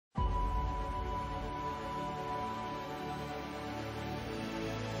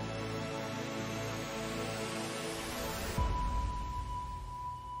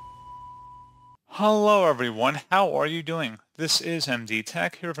Hello everyone, how are you doing? This is MD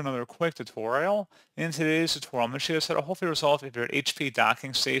Tech here with another quick tutorial. In today's tutorial, I'm going to show you how to hopefully resolve if your HP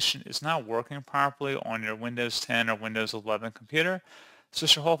docking station is not working properly on your Windows 10 or Windows 11 computer. So this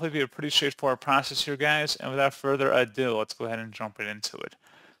should hopefully be a pretty straightforward process here, guys. And without further ado, let's go ahead and jump right into it.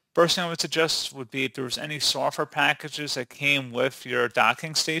 First thing I would suggest would be if there was any software packages that came with your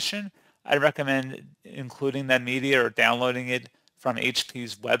docking station, I'd recommend including that media or downloading it from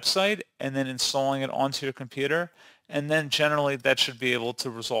HP's website and then installing it onto your computer. And then generally that should be able to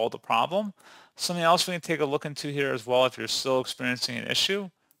resolve the problem. Something else we can take a look into here as well if you're still experiencing an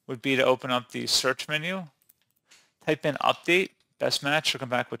issue would be to open up the search menu, type in update, best match, or come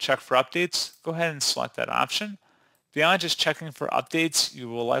back with check for updates. Go ahead and select that option. Beyond just checking for updates, you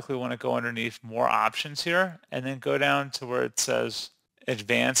will likely want to go underneath more options here and then go down to where it says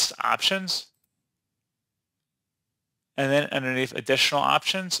advanced options. And then underneath additional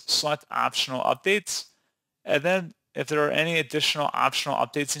options, select optional updates. And then if there are any additional optional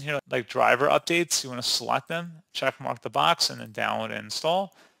updates in here, like driver updates, you want to select them, check mark the box, and then download and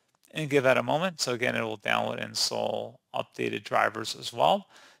install. And give that a moment. So again, it will download and install updated drivers as well.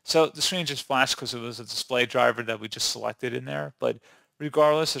 So the screen just flashed because it was a display driver that we just selected in there. But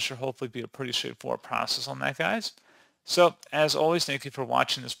regardless, it should hopefully be a pretty straightforward process on that, guys. So as always, thank you for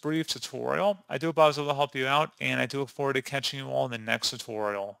watching this brief tutorial. I do hope I was able to help you out, and I do look forward to catching you all in the next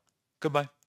tutorial. Goodbye.